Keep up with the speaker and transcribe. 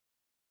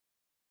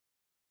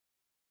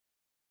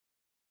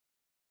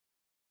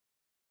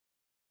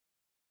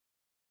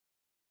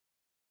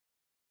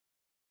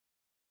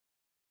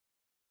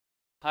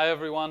Hi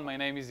everyone, my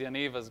name is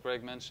Yaniv. As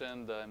Greg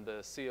mentioned, I'm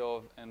the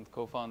CEO and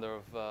co-founder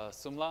of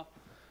Sumla.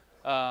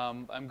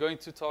 I'm going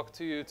to talk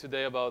to you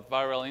today about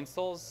viral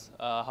installs,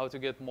 how to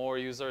get more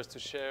users to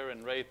share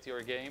and rate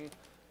your game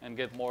and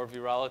get more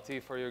virality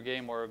for your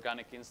game or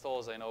organic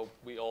installs. I know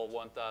we all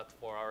want that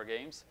for our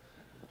games.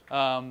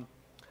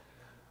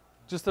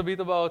 Just a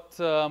bit about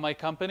my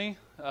company.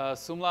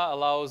 Sumla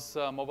allows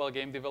mobile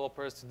game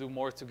developers to do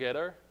more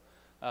together.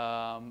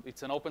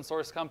 It's an open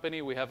source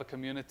company. We have a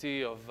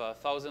community of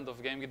thousands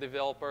of game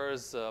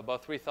developers,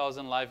 about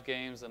 3,000 live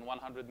games and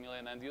 100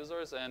 million end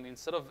users. And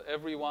instead of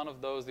every one of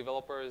those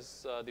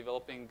developers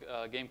developing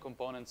game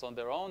components on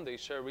their own, they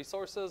share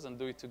resources and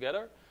do it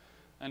together.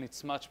 And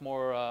it's much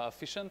more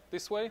efficient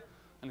this way.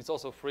 And it's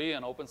also free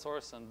and open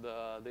source, and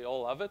they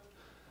all love it.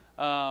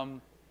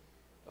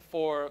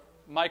 For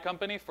my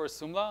company, for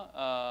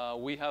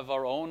Sumla, we have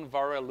our own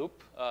viral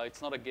loop.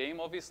 It's not a game,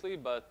 obviously,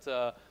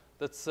 but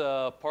that's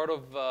part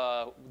of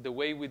the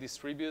way we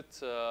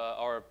distribute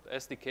our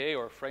SDK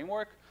or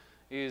framework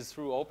is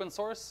through open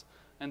source.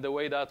 And the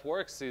way that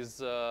works is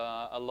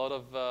a lot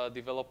of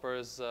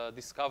developers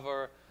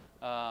discover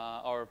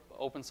our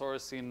open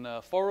source in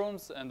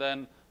forums. And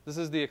then this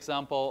is the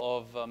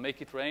example of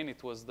Make It Rain.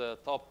 It was the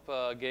top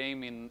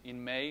game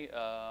in May,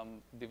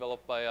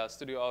 developed by a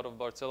studio out of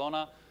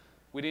Barcelona.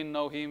 We didn't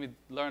know him. He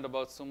learned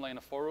about Sumla in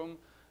a forum.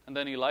 And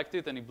then he liked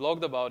it and he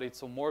blogged about it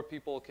so more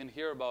people can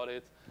hear about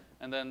it.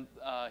 And then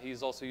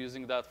he's also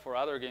using that for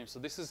other games. So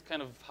this is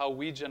kind of how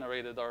we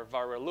generated our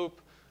viral loop.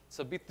 It's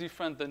a bit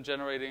different than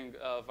generating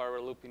a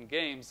viral loop in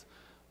games.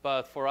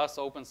 But for us,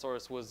 open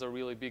source was a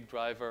really big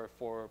driver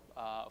for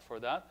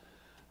that.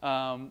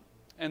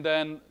 And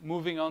then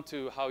moving on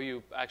to how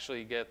you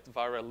actually get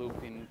viral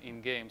loop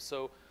in games.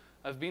 So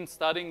I've been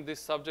studying this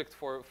subject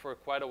for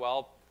quite a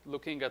while,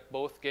 looking at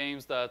both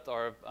games that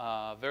are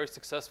very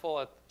successful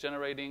at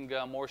generating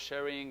more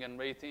sharing and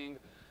rating,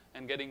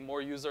 and getting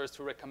more users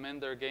to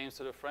recommend their games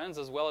to their friends,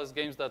 as well as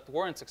games that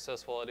weren't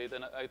successful at it.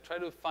 And I try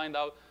to find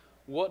out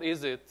what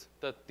is it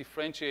that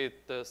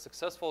differentiate the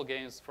successful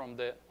games from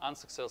the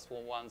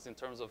unsuccessful ones in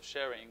terms of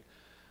sharing.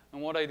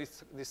 And what I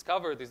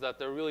discovered is that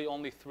there are really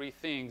only three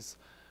things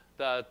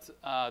that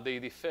they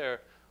differ.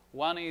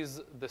 One is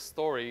the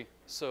story,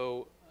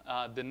 so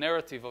the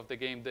narrative of the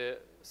game. The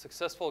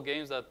successful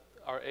games that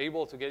are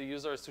able to get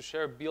users to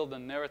share build a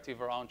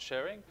narrative around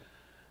sharing.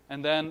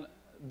 And then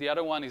the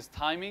other one is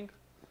timing.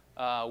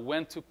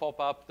 When to pop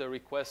up the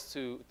request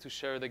to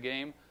share the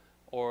game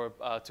or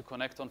to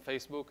connect on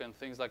Facebook and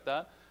things like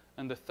that.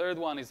 And the third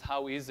one is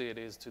how easy it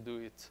is to do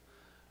it.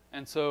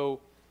 And so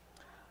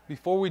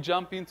before we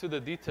jump into the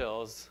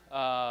details,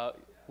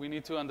 we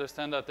need to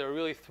understand that there are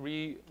really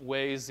three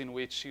ways in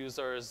which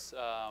users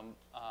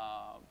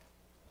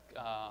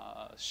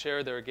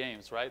share their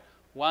games, right?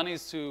 One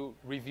is to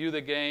review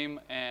the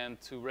game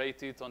and to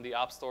rate it on the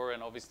App Store,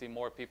 and obviously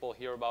more people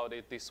hear about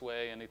it this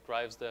way, and it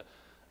drives the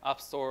App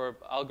Store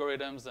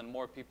algorithms, and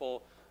more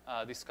people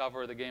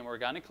discover the game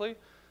organically.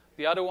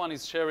 The other one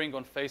is sharing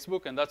on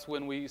Facebook, and that's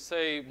when we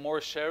say more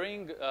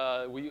sharing,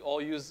 we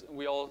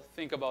all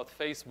think about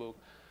Facebook.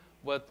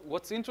 But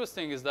what's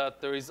interesting is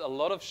that there is a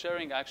lot of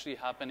sharing actually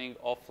happening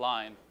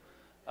offline.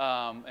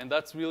 And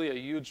that's really a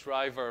huge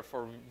driver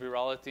for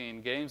virality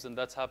in games, and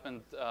that's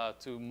happened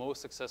to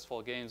most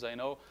successful games I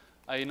know.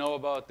 I know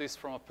about this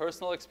from a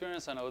personal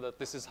experience. I know that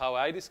this is how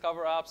I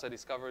discover apps. I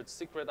discovered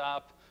Secret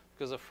App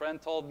because a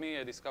friend told me.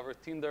 I discovered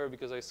Tinder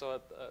because I saw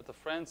it at a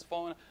friend's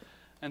phone.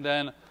 And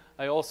then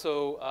I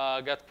also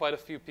got quite a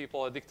few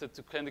people addicted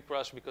to Candy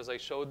Crush because I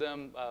showed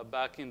them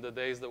back in the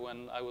days that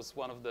when I was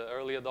one of the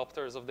early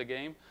adopters of the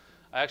game.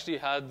 I actually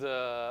had,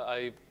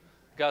 I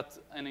got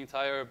an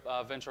entire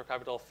venture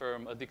capital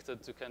firm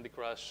addicted to Candy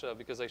Crush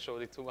because I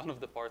showed it to one of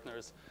the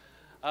partners.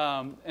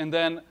 And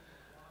then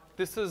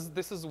this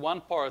is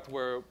one part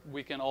where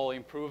we can all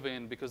improve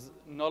in, because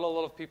not a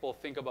lot of people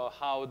think about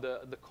how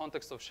the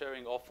context of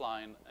sharing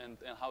offline and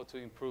how to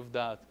improve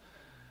that.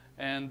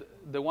 And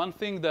the one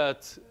thing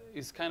that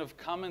is kind of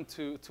common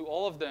to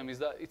all of them is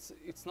that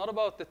it's not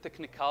about the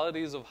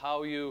technicalities of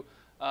how you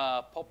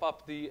pop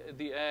up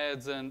the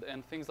ads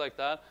and things like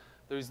that.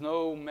 There is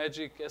no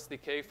magic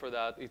SDK for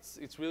that.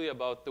 It's really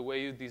about the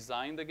way you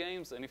design the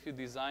games. And if you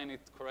design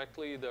it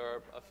correctly, there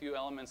are a few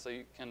elements that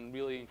you can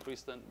really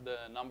increase the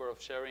number of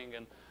sharing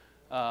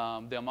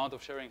and the amount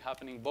of sharing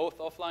happening both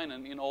offline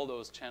and in all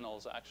those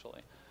channels,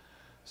 actually.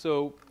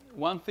 So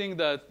one thing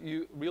that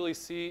you really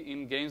see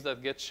in games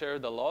that get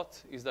shared a lot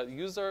is that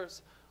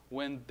users,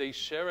 when they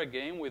share a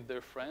game with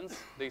their friends,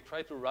 they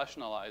try to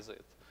rationalize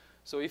it.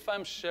 So if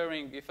I'm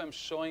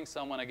showing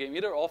someone a game,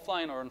 either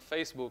offline or on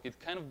Facebook, it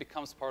kind of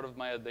becomes part of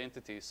my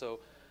identity. So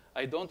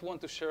I don't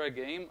want to share a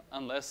game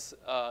unless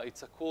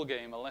it's a cool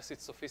game, unless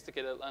it's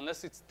sophisticated,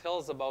 unless it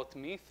tells about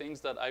me things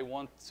that I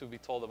want to be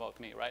told about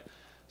me, right?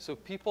 So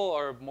people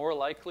are more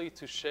likely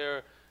to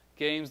share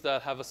games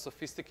that have a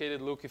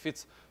sophisticated look. If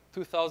it's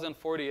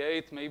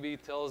 2048, maybe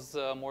it tells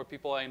more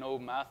people I know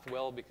math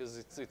well because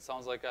it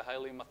sounds like a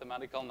highly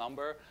mathematical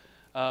number.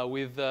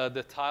 With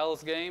the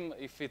tiles game,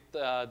 if it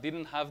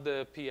didn't have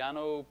the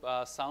piano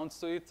sounds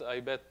to it, I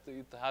bet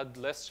it had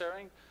less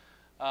sharing.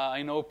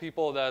 I know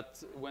people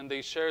that when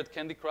they shared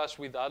Candy Crush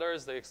with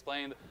others, they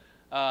explained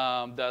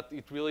that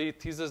it really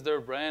teases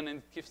their brain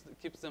and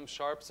keeps them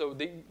sharp. So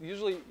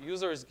usually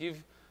users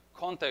give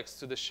context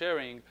to the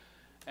sharing.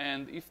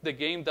 And if the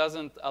game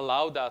doesn't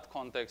allow that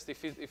context,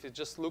 if it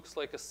just looks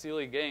like a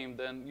silly game,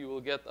 then you will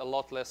get a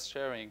lot less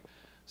sharing.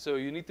 So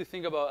you need to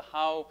think about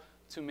how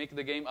to make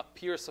the game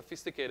appear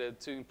sophisticated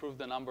to improve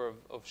the number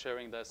of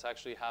sharing that's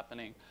actually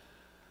happening.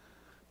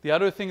 The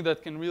other thing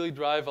that can really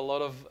drive a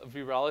lot of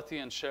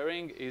virality and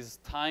sharing is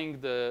tying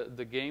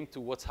the game to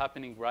what's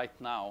happening right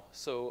now.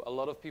 So a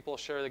lot of people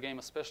share the game,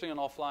 especially on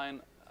offline,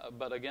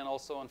 but again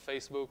also on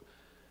Facebook.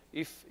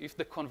 If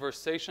the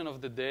conversation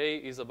of the day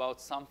is about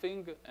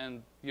something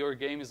and your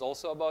game is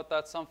also about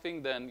that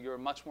something, then you're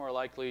much more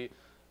likely,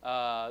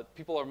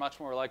 people are much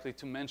more likely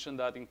to mention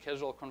that in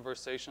casual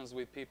conversations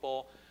with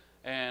people.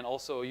 And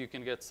also you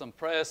can get some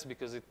press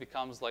because it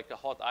becomes like a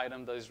hot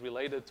item that is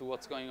related to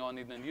what's going on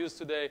in the news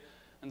today.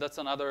 And that's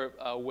another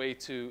way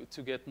to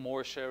get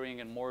more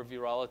sharing and more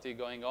virality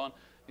going on,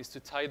 is to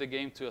tie the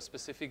game to a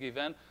specific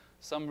event.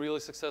 Some really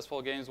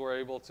successful games were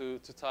able to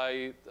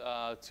tie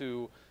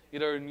to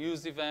either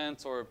news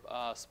events or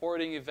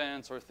sporting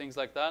events or things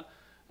like that.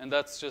 And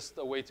that's just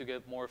a way to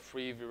get more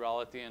free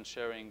virality and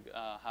sharing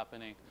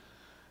happening.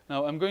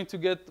 Now, I'm going to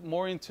get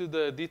more into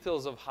the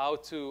details of how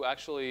to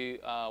actually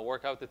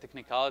work out the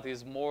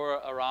technicalities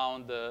more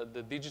around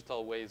the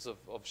digital ways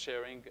of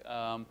sharing.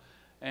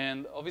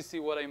 And obviously,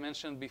 what I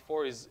mentioned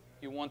before is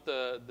you want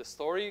the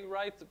story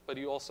right, but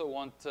you also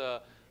want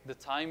the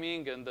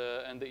timing and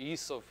the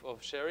ease of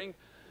sharing.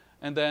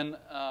 And then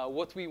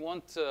what we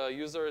want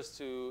users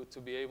to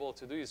be able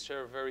to do is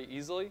share very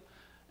easily.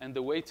 And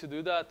the way to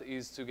do that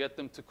is to get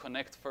them to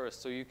connect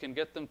first. So you can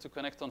get them to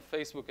connect on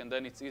Facebook, and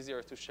then it's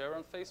easier to share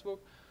on Facebook.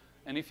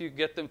 And if you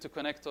get them to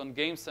connect on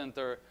Game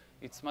Center,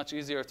 it's much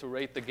easier to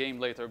rate the game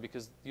later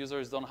because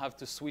users don't have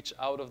to switch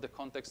out of the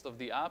context of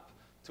the app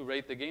to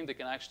rate the game. They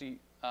can actually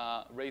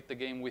rate the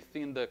game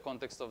within the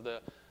context of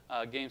the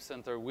Game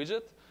Center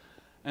widget.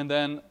 And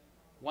then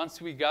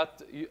once we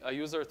got a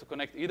user to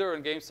connect either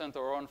on Game Center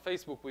or on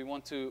Facebook, we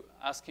want to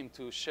ask him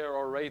to share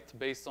or rate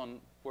based on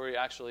where he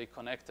actually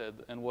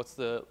connected and what's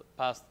the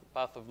path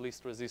of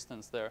least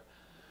resistance there.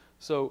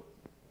 So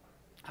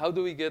how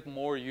do we get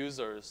more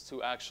users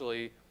to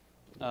actually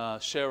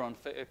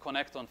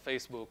connect on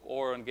Facebook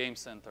or on Game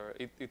Center?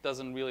 It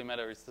doesn't really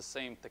matter. It's the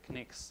same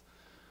techniques.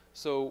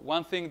 So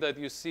one thing that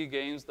you see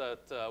games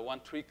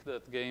one trick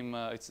that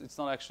it's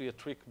not actually a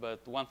trick,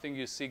 but one thing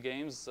you see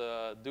games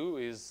do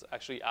is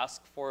actually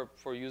ask for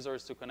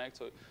users to connect.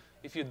 So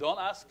if you don't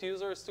ask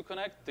users to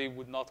connect, they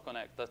would not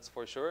connect, that's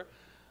for sure.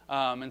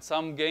 And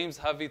some games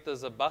have it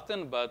as a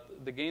button, but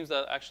the games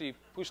that actually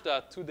push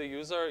that to the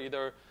user,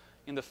 either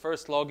in the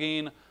first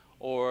login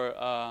or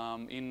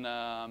in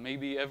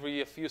maybe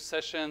every few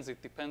sessions,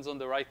 it depends on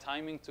the right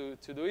timing to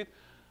do it.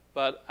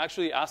 But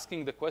actually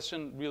asking the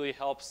question really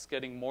helps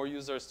getting more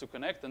users to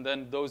connect, and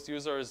then those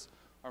users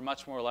are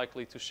much more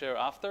likely to share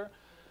after.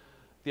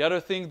 The other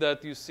thing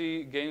that you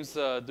see games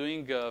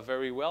doing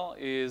very well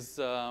is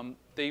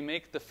they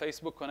make the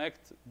Facebook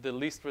Connect the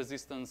least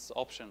resistance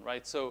option,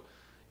 right? So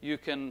you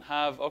can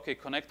have, OK,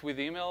 connect with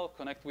email,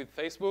 connect with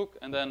Facebook,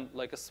 and then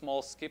like a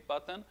small skip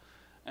button.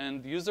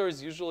 And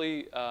users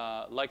usually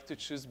like to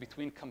choose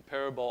between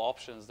comparable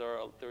options.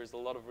 There is a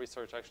lot of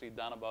research actually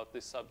done about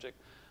this subject.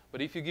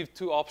 But if you give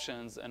two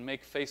options and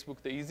make Facebook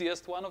the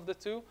easiest one of the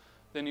two,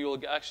 then you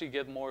will actually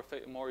get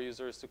more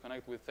users to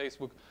connect with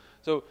Facebook.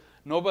 So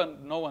no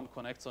one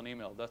connects on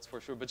email, that's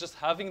for sure. But just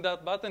having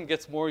that button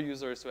gets more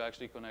users to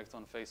actually connect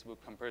on Facebook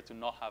compared to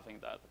not having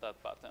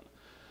that button.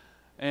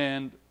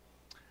 And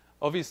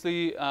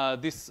obviously,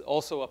 this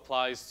also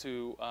applies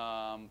to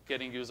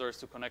getting users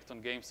to connect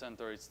on Game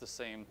Center. It's the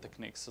same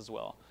techniques as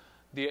well.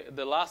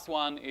 The last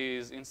one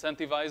is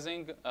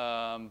incentivizing.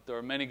 There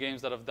are many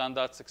games that have done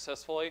that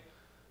successfully.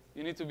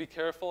 You need to be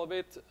careful a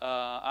bit.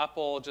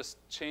 Apple just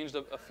changed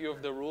a few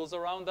of the rules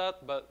around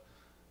that. But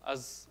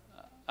as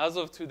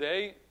of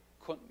today,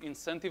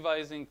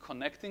 incentivizing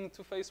connecting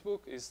to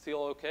Facebook is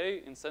still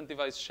OK.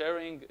 Incentivized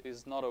sharing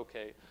is not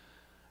OK.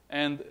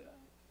 And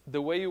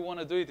the way you want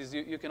to do it is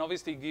you can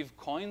obviously give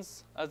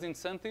coins as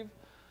incentive.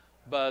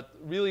 But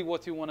really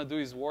what you want to do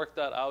is work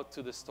that out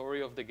to the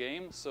story of the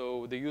game.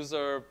 So the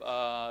user,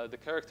 the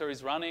character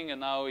is running,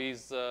 and now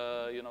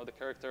the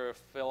character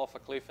fell off a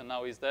cliff, and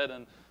now he's dead.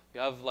 And you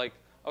have like,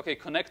 OK,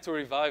 connect to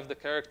revive the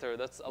character.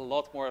 That's a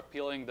lot more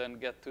appealing than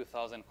get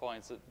 2,000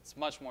 coins. It's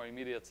much more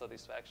immediate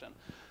satisfaction.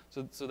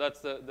 So that's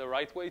the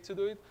right way to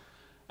do it.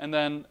 And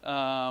then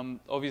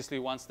obviously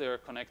once they're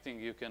connecting,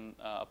 you can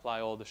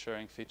apply all the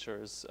sharing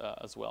features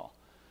as well.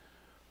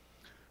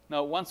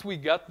 Now, once we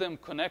got them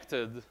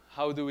connected,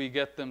 how do we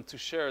get them to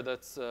share?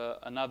 That's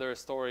another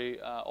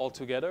story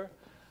altogether.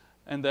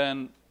 And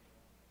then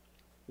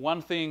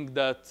one thing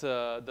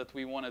that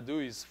we want to do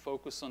is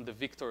focus on the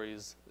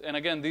victories. And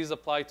again, these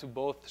apply to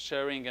both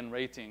sharing and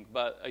rating.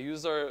 But a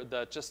user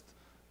that just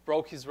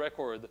broke his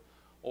record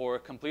or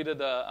completed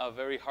a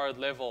very hard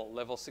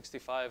level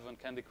 65 on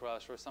Candy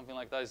Crush or something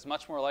like that, is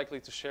much more likely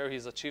to share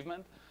his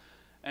achievement.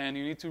 And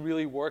you need to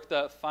really work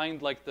that,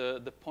 find like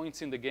the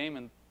points in the game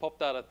and pop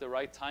that at the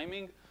right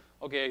timing.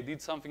 Okay, I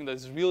did something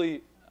that's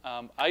really,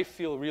 I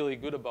feel really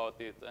good about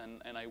it,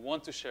 and I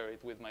want to share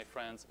it with my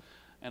friends.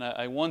 And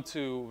I want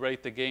to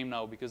rate the game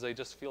now because I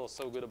just feel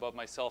so good about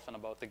myself and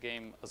about the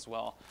game as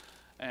well.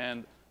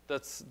 And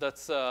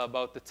that's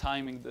about the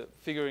timing,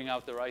 figuring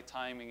out the right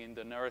timing in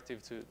the narrative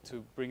to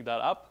bring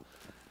that up.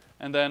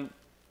 And then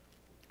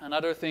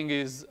another thing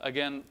is,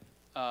 again,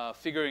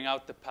 figuring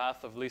out the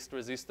path of least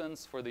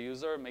resistance for the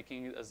user,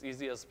 making it as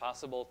easy as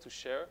possible to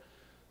share.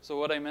 So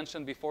what I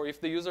mentioned before, if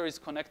the user is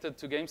connected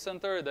to Game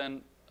Center,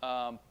 then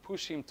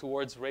push him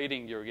towards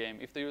rating your game.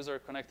 If the user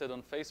is connected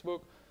on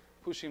Facebook,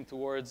 push him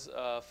towards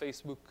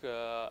Facebook,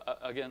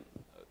 again,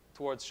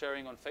 towards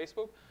sharing on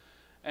Facebook.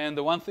 And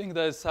the one thing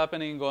that is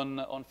happening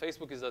on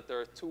Facebook is that there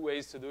are two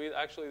ways to do it.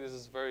 Actually, this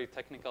is very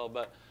technical,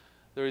 but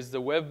there is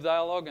the web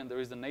dialogue and there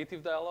is the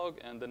native dialogue.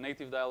 And the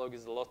native dialogue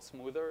is a lot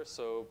smoother,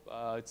 so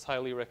it's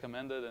highly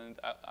recommended, and it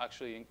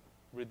actually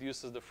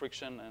reduces the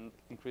friction and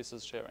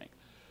increases sharing.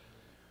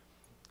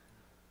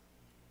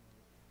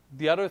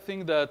 The other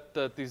thing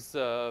that is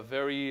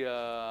very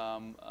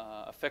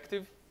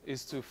effective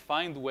is to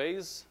find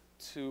ways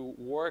to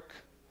work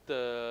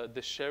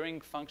the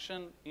sharing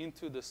function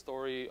into the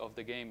story of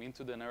the game,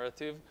 into the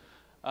narrative.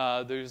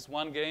 There's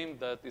one game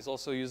that is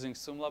also using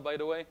Joomla, by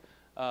the way,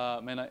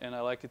 and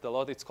I like it a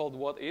lot. It's called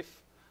What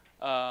If.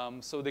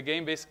 So the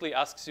game basically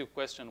asks you a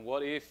question.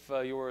 What if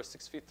you were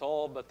 6 feet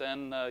tall, but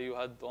then you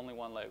had only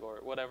one leg, or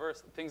whatever,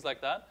 things like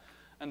that.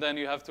 And then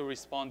you have to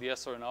respond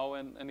yes or no,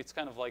 and it's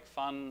kind of like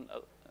fun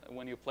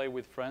when you play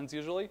with friends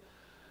usually.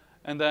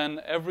 And then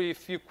every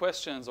few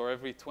questions, or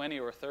every 20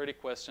 or 30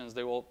 questions,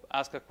 they will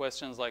ask a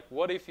questions like,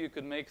 what if you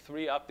could make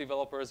 3 app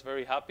developers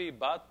very happy,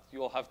 but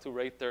you'll have to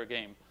rate their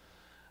game?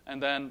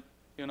 And then,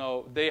 you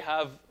know, they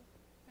have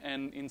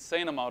an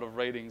insane amount of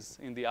ratings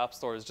in the app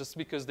stores just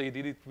because they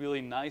did it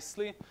really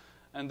nicely.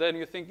 And then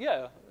you think,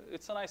 yeah,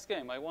 it's a nice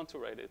game, I want to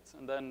rate it.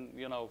 And then,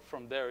 you know,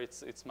 from there,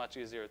 it's much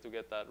easier to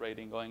get that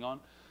rating going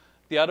on.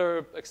 The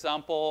other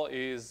example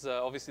is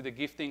obviously the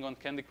gifting on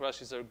Candy Crush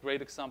is a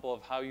great example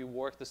of how you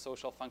work the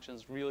social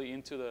functions really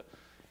into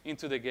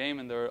the game,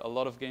 and there are a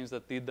lot of games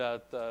that did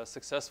that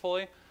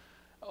successfully.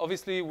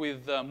 Obviously,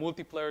 with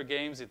multiplayer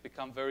games, it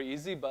becomes very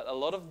easy, but a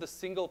lot of the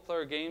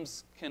single-player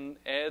games can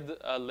add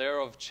a layer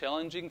of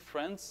challenging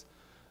friends.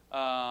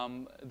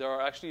 There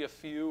are actually a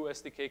few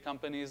SDK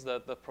companies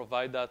that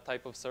provide that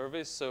type of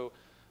service. So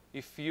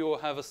if you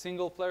have a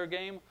single-player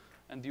game,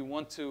 and you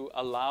want to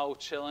allow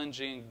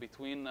challenging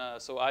between,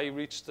 so I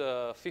reached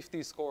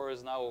 50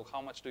 scores now,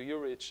 how much do you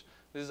reach?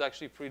 This is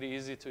actually pretty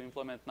easy to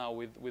implement now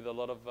with a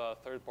lot of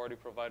third-party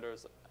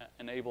providers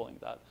enabling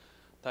that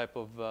type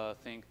of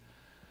thing.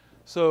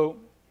 So,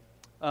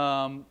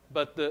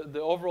 but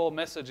the overall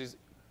message is,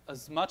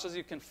 as much as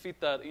you can fit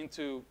that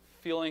into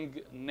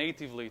feeling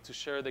natively to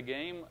share the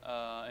game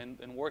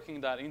and working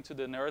that into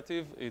the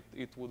narrative,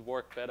 it would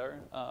work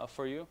better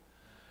for you.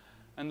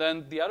 And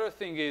then the other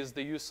thing is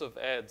the use of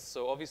ads.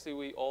 So obviously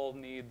we all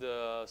need,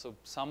 so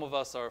some of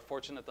us are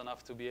fortunate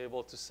enough to be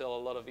able to sell a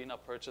lot of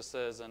in-app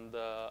purchases and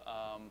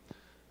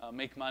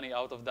make money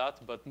out of that.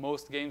 But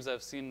most games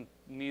I've seen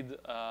need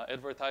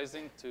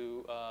advertising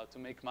to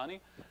make money.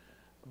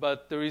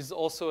 But there is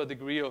also a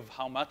degree of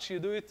how much you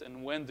do it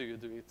and when do you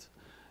do it.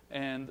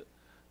 And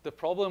the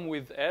problem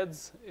with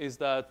ads is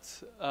that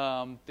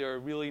they're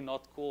really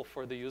not cool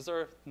for the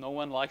user. No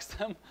one likes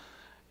them.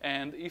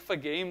 And if a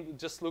game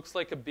just looks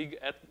like a big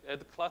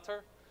ad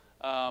clutter,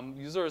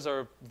 users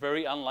are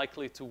very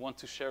unlikely to want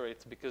to share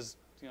it because,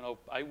 you know,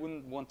 I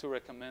wouldn't want to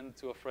recommend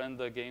to a friend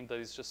a game that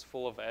is just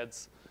full of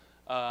ads.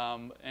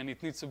 And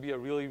it needs to be a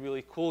really,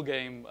 really cool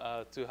game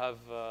to have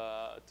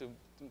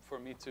for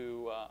me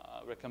to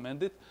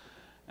recommend it.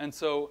 And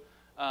so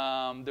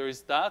there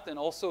is that, and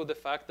also the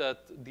fact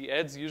that the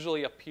ads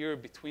usually appear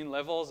between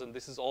levels, and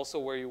this is also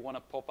where you want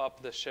to pop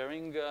up the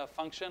sharing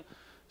function.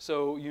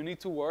 So you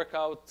need to work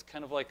out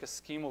kind of like a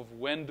scheme of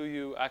when do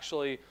you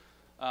actually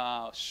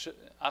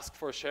ask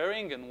for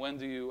sharing and when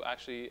do you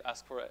actually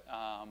ask for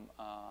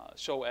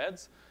show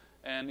ads.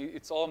 And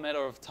it's all a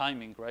matter of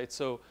timing, right?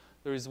 So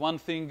there is one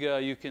thing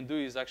you can do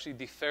is actually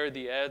defer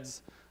the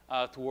ads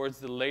towards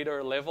the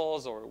later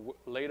levels or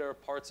later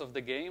parts of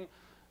the game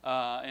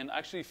and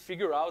actually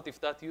figure out if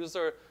that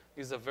user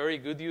is a very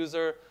good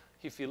user,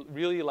 if he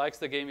really likes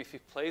the game, if he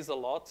plays a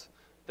lot,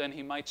 then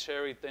he might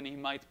share it, then he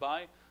might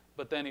buy.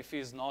 But then if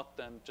he's not,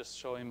 then just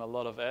show him a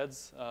lot of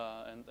ads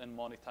and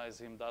monetize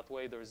him that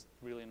way. There's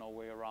really no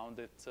way around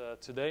it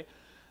today.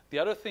 The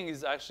other thing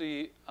is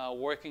actually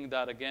working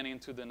that again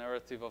into the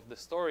narrative of the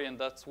story, and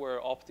that's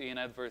where opt-in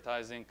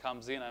advertising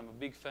comes in. I'm a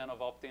big fan of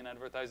opt-in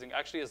advertising.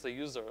 Actually, as a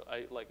user,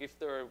 if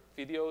there are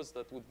videos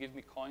that would give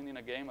me coin in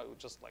a game, I would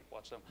just like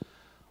watch them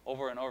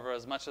over and over.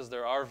 As much as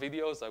there are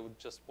videos, I would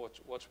just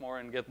watch more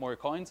and get more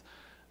coins.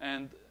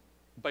 And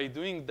by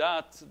doing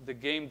that, the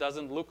game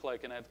doesn't look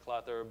like an ad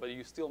clutter, but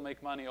you still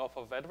make money off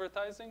of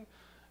advertising.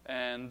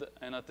 and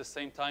at the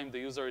same time, the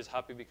user is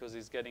happy because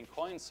he's getting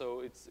coins.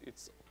 So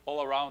it's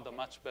all around a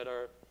much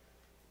better.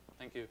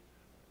 Thank you.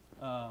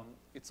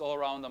 It's all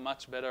around a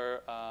much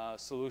better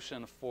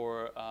solution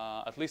for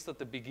at least at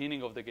the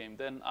beginning of the game.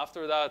 Then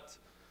after that,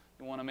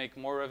 you want to make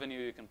more revenue,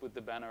 you can put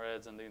the banner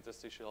ads and the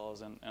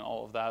interstitials and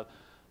all of that.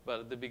 But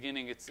at the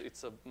beginning,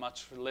 it's a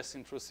much less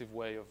intrusive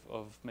way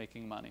of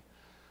making money.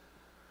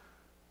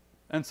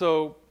 And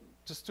so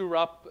just to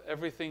wrap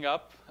everything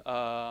up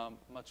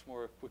much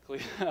more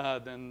quickly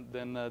than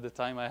the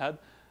time I had.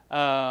 You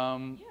have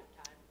time.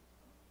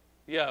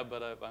 Yeah,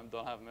 but I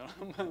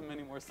don't have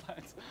many more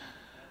slides.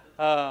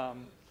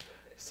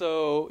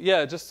 So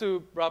yeah, just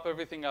to wrap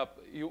everything up,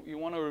 you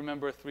want to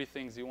remember three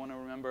things. You want to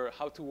remember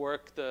how to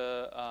work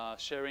the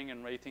sharing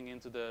and rating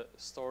into the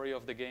story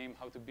of the game,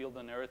 how to build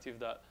a narrative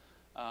that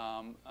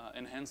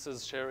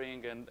enhances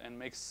sharing and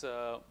makes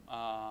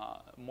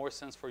more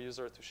sense for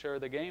user to share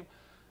the game,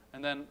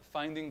 and then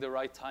finding the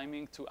right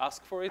timing to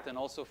ask for it, and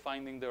also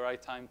finding the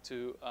right time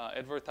to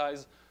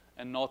advertise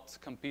and not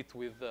compete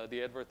with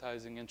the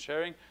advertising and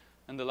sharing.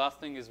 And the last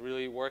thing is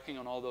really working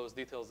on all those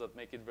details that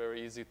make it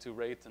very easy to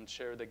rate and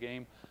share the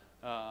game,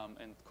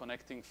 and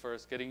connecting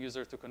first, getting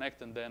user to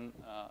connect and then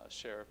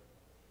share.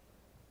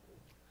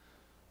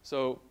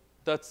 So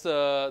that's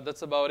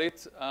about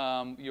it.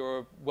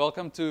 You're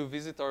welcome to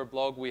visit our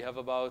blog. We have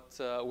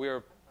we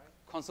are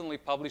constantly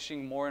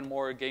publishing more and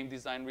more game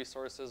design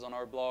resources on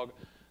our blog.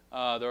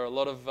 There are a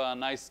lot of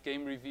nice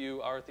game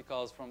review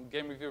articles from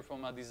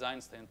a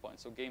design standpoint.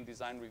 So game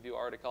design review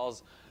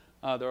articles.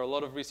 There are a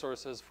lot of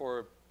resources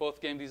for both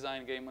game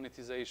design, game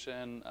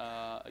monetization,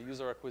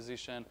 user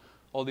acquisition,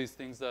 all these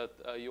things that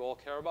you all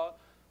care about.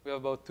 We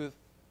have about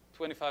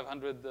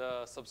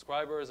 2,500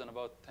 subscribers and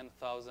about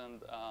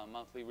 10,000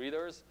 monthly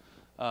readers.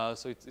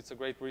 So it's a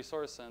great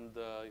resource, and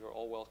you're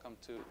all welcome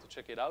to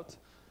check it out.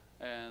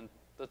 And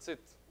that's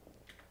it.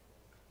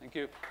 Thank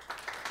you.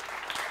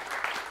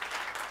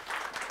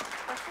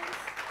 Questions?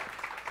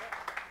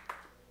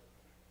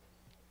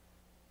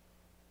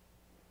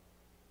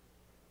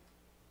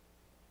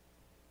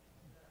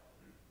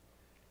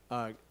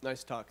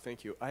 Nice talk,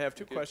 thank you. I have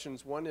two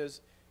questions. One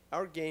is,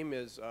 our game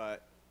is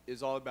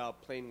all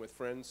about playing with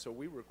friends, so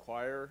we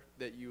require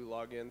that you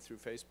log in through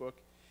Facebook.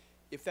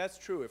 If that's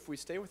true, if we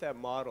stay with that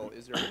model,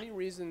 is there any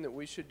reason that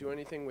we should do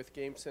anything with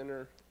Game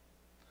Center,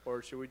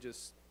 or should we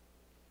just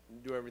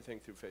do everything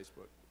through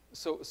Facebook?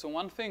 So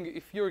one thing,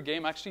 if your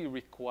game actually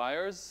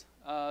requires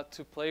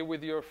to play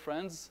with your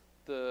friends,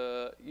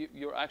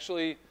 you're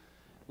actually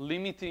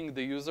limiting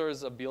the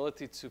user's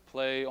ability to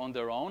play on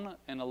their own.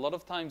 And a lot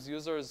of times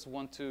users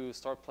want to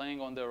start playing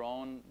on their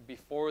own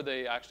before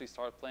they actually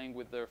start playing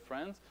with their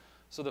friends.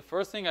 So the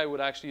first thing I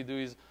would actually do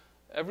is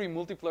every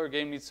multiplayer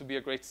game needs to be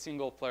a great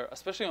single player,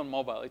 especially on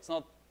mobile. It's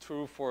not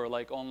true for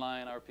like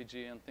online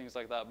RPG and things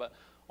like that, but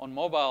on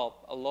mobile,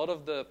 a lot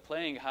of the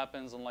playing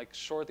happens on like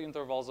short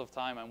intervals of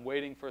time. I'm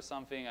waiting for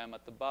something, I'm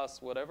at the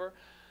bus, whatever.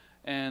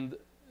 And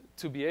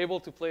to be able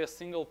to play a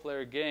single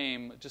player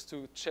game, just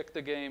to check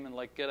the game and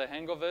like get a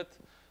hang of it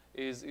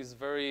is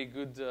very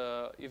good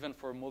even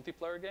for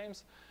multiplayer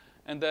games.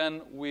 And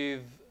then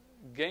with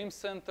Game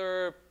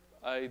Center,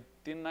 I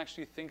didn't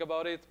actually think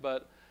about it,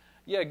 but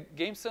yeah,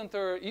 Game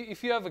Center,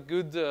 if you have a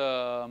good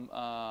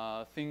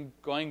thing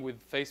going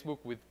with Facebook,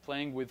 with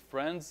playing with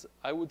friends,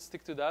 I would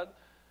stick to that.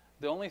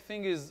 The only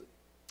thing is,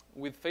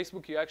 with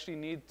Facebook, you actually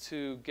need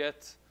to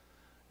get,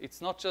 it's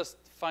not just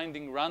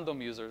finding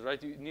random users,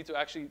 right? You need to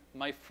actually,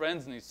 my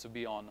friends needs to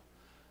be on.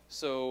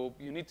 So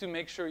you need to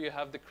make sure you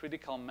have the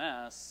critical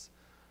mass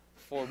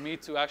for me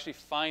to actually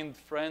find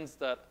friends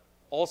that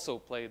also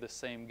play the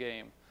same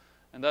game.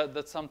 And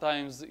that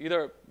sometimes,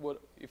 either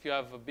if you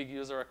have a big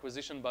user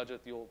acquisition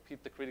budget, you'll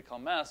hit the critical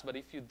mass. But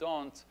if you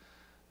don't,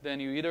 then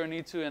you either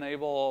need to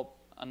enable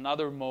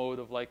another mode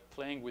of like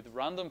playing with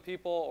random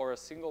people or a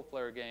single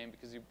player game,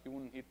 because you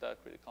wouldn't hit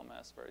that critical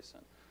mass very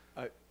soon.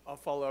 I'll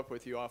follow up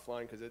with you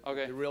offline, because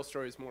the real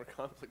story is more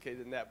complicated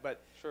than that.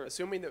 But sure.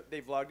 Assuming that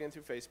they've logged in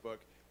through Facebook,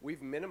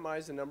 we've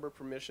minimized the number of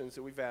permissions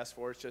that we've asked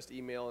for. It's just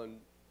email and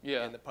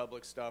the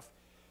public stuff.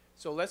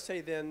 So let's say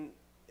then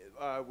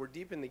we're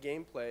deep in the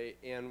gameplay,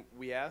 and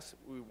we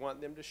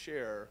want them to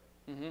share.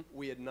 Mm-hmm.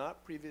 We had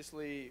not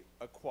previously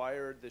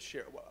acquired the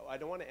share. I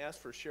don't want to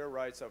ask for share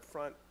rights up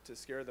front to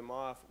scare them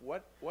off.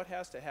 What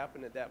has to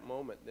happen at that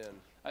moment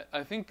then?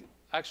 I think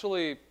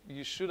actually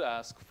you should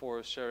ask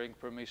for sharing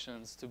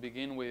permissions to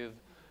begin with.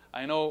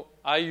 I know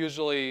I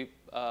usually,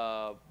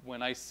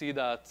 when I see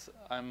that,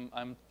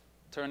 I'm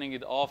turning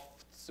it off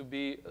to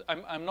be,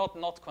 I'm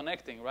not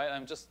connecting, right?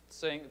 I'm just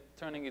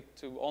turning it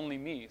to only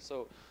me.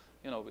 So,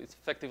 it's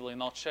effectively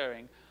not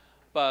sharing.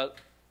 But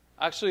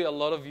actually a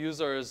lot of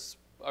users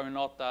are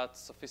not that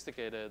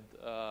sophisticated,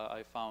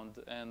 I found.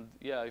 And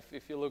yeah,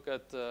 if you look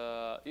at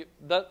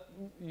that,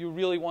 you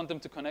really want them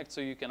to connect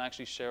so you can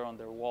actually share on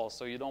their wall.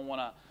 So you don't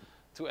want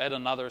to add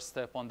another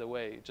step on the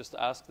way. Just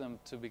ask them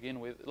to begin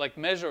with. Like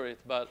measure it,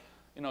 but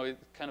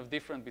it's kind of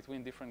different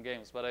between different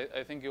games. But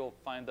I think you'll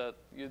find that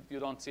you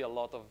don't see a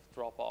lot of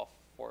drop off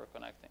for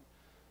connecting.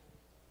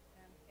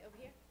 Over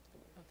here.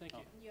 Thank you.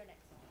 You're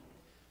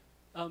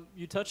next.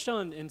 You touched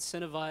on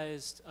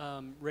incentivized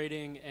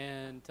rating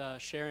and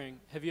sharing.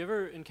 Have you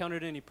ever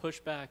encountered any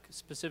pushback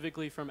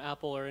specifically from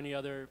Apple or any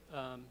other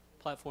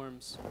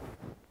platforms?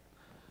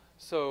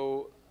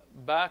 So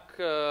back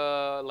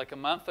like a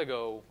month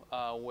ago,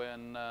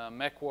 when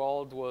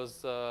Macworld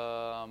was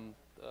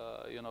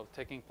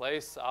taking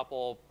place,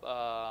 Apple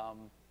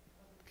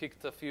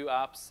kicked a few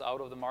apps out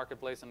of the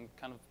marketplace and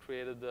kind of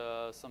created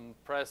some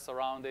press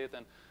around it,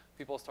 and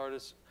people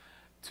started.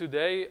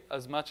 Today,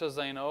 as much as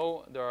I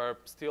know, there are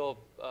still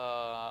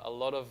a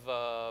lot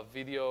of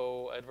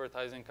video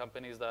advertising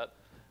companies that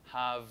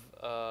have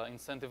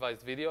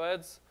incentivized video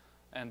ads,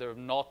 and they're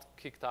not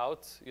kicked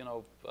out.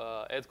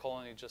 Ad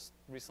Colony just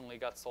recently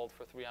got sold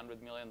for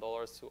 $300 million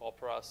to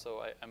Opera,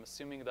 so I'm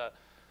assuming that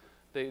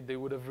they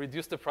would have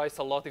reduced the price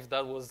a lot if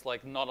that was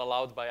like not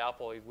allowed by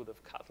Apple. It would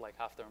have cut like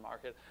half their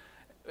market.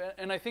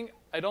 And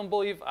I don't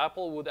believe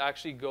Apple would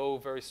actually go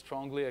very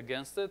strongly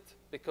against it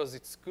because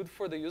it's good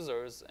for the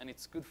users and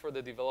it's good for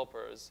the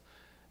developers.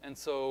 And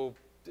so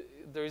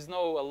there is a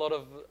lot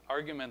of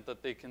argument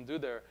that they can do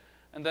there.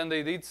 And then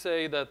they did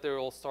say that they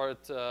will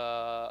start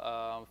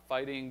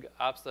fighting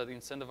apps that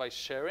incentivize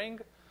sharing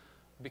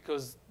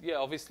because, yeah,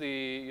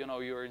 obviously,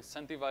 you're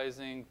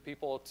incentivizing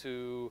people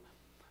to,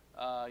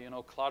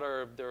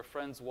 clutter their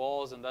friends'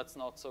 walls, and that's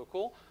not so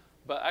cool.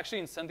 But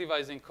actually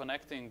incentivizing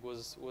connecting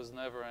was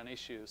never an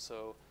issue.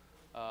 So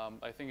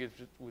I think it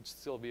would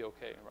still be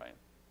okay, right?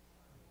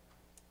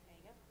 There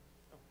you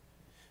go.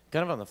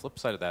 Kind of on the flip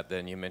side of that,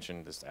 then, you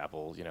mentioned this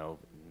Apple, no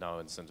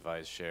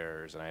incentivized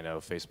shares. And I know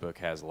Facebook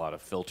has a lot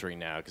of filtering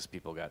now because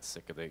people got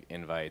sick of the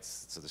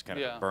invites. So there's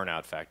kind of a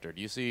burnout factor.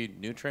 Do you see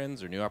new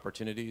trends or new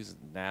opportunities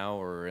now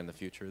or in the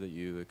future that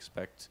you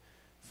expect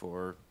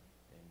for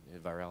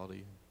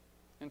virality?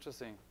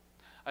 Interesting.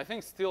 I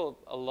think still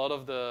a lot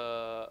of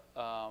the,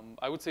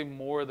 I would say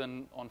more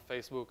than on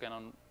Facebook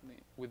and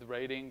with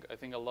rating, I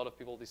think a lot of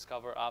people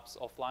discover apps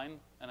offline.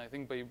 And I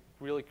think by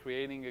really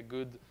creating a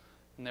good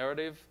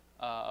narrative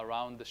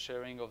around the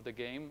sharing of the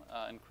game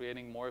and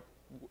creating more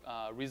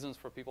reasons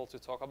for people to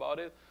talk about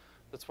it,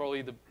 that's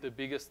probably the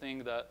biggest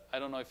thing that I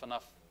don't know if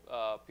enough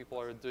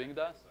people are doing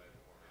that.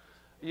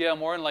 Yeah,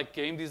 more in like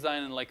game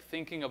design and like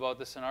thinking about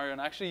the scenario and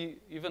actually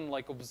even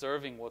like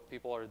observing what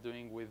people are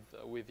doing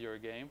with your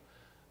game.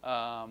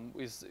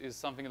 Is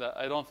something that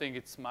I don't think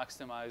it's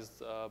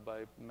maximized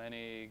by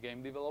many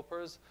game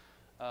developers.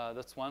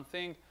 That's one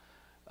thing.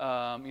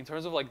 In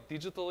terms of like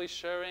digitally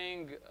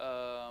sharing,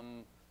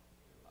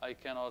 I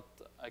cannot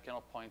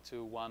point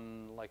to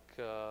one like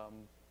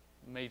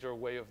major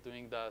way of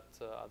doing that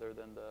other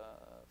than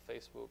the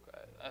Facebook.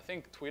 I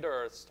think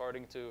Twitter is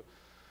starting to,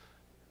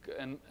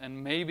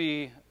 and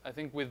maybe I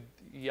think with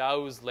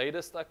Yahoo's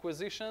latest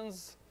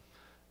acquisitions,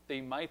 they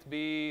might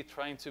be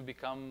trying to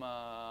become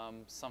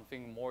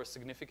something more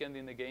significant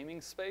in the gaming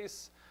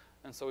space.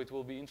 And so it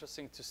will be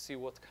interesting to see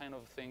what kind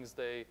of things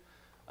they,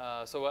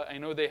 so I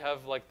know they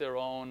have like their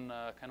own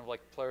kind of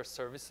like player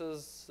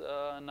services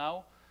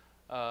now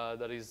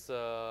that is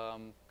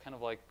kind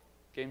of like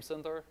Game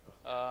Center.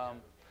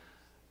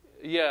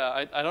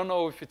 Yeah, I don't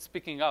know if it's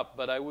picking up,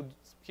 but I would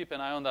keep an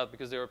eye on that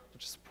because they're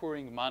just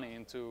pouring money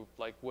into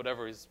like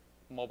whatever is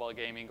mobile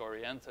gaming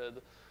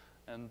oriented.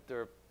 And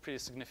they're pretty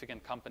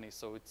significant companies,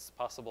 so it's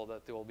possible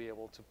that they will be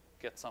able to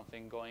get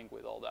something going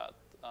with all that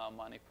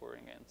money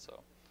pouring in.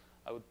 So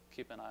I would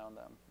keep an eye on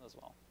them as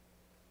well.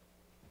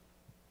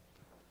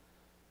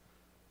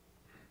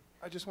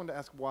 I just wanted to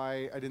ask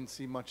why I didn't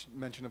see much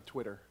mention of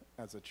Twitter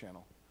as a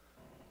channel.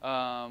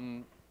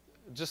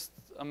 Just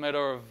a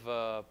matter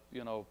of,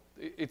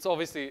 it's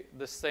obviously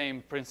the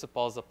same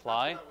principles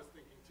apply. That's what I was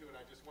thinking too, and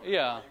I just wondered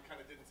why you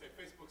kind of didn't say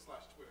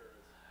Facebook/Twitter.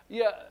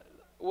 Yeah.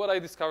 What I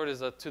discovered is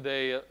that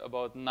today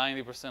about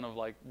 90% of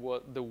like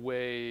what the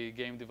way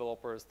game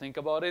developers think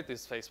about it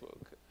is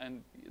Facebook,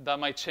 and that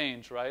might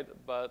change, right?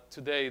 But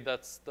today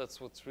that's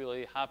what's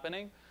really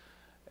happening,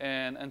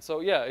 and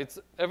so yeah, it's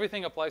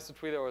everything applies to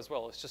Twitter as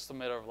well. It's just a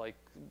matter of like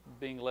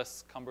being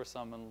less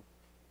cumbersome and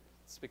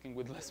speaking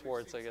with less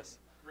words, I guess.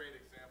 Great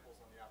examples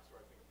on the App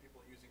Store, I think, of people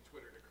using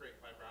Twitter to create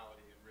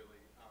virality and really,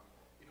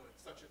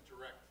 it's such a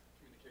direct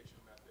communication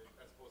method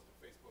as opposed to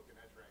Facebook and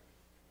EdgeRank,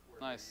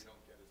 where nice. You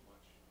don't get as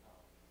much,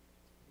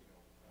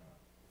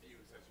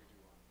 views as you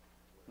do on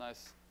Twitter.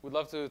 Nice. We'd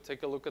love to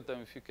take a look at them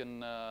if you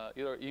can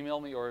either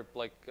email me or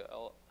like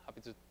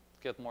happy to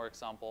get more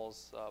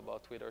examples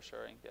about Twitter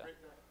sharing. Yeah. Great,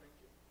 thank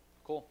you.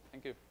 Cool.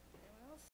 Thank you.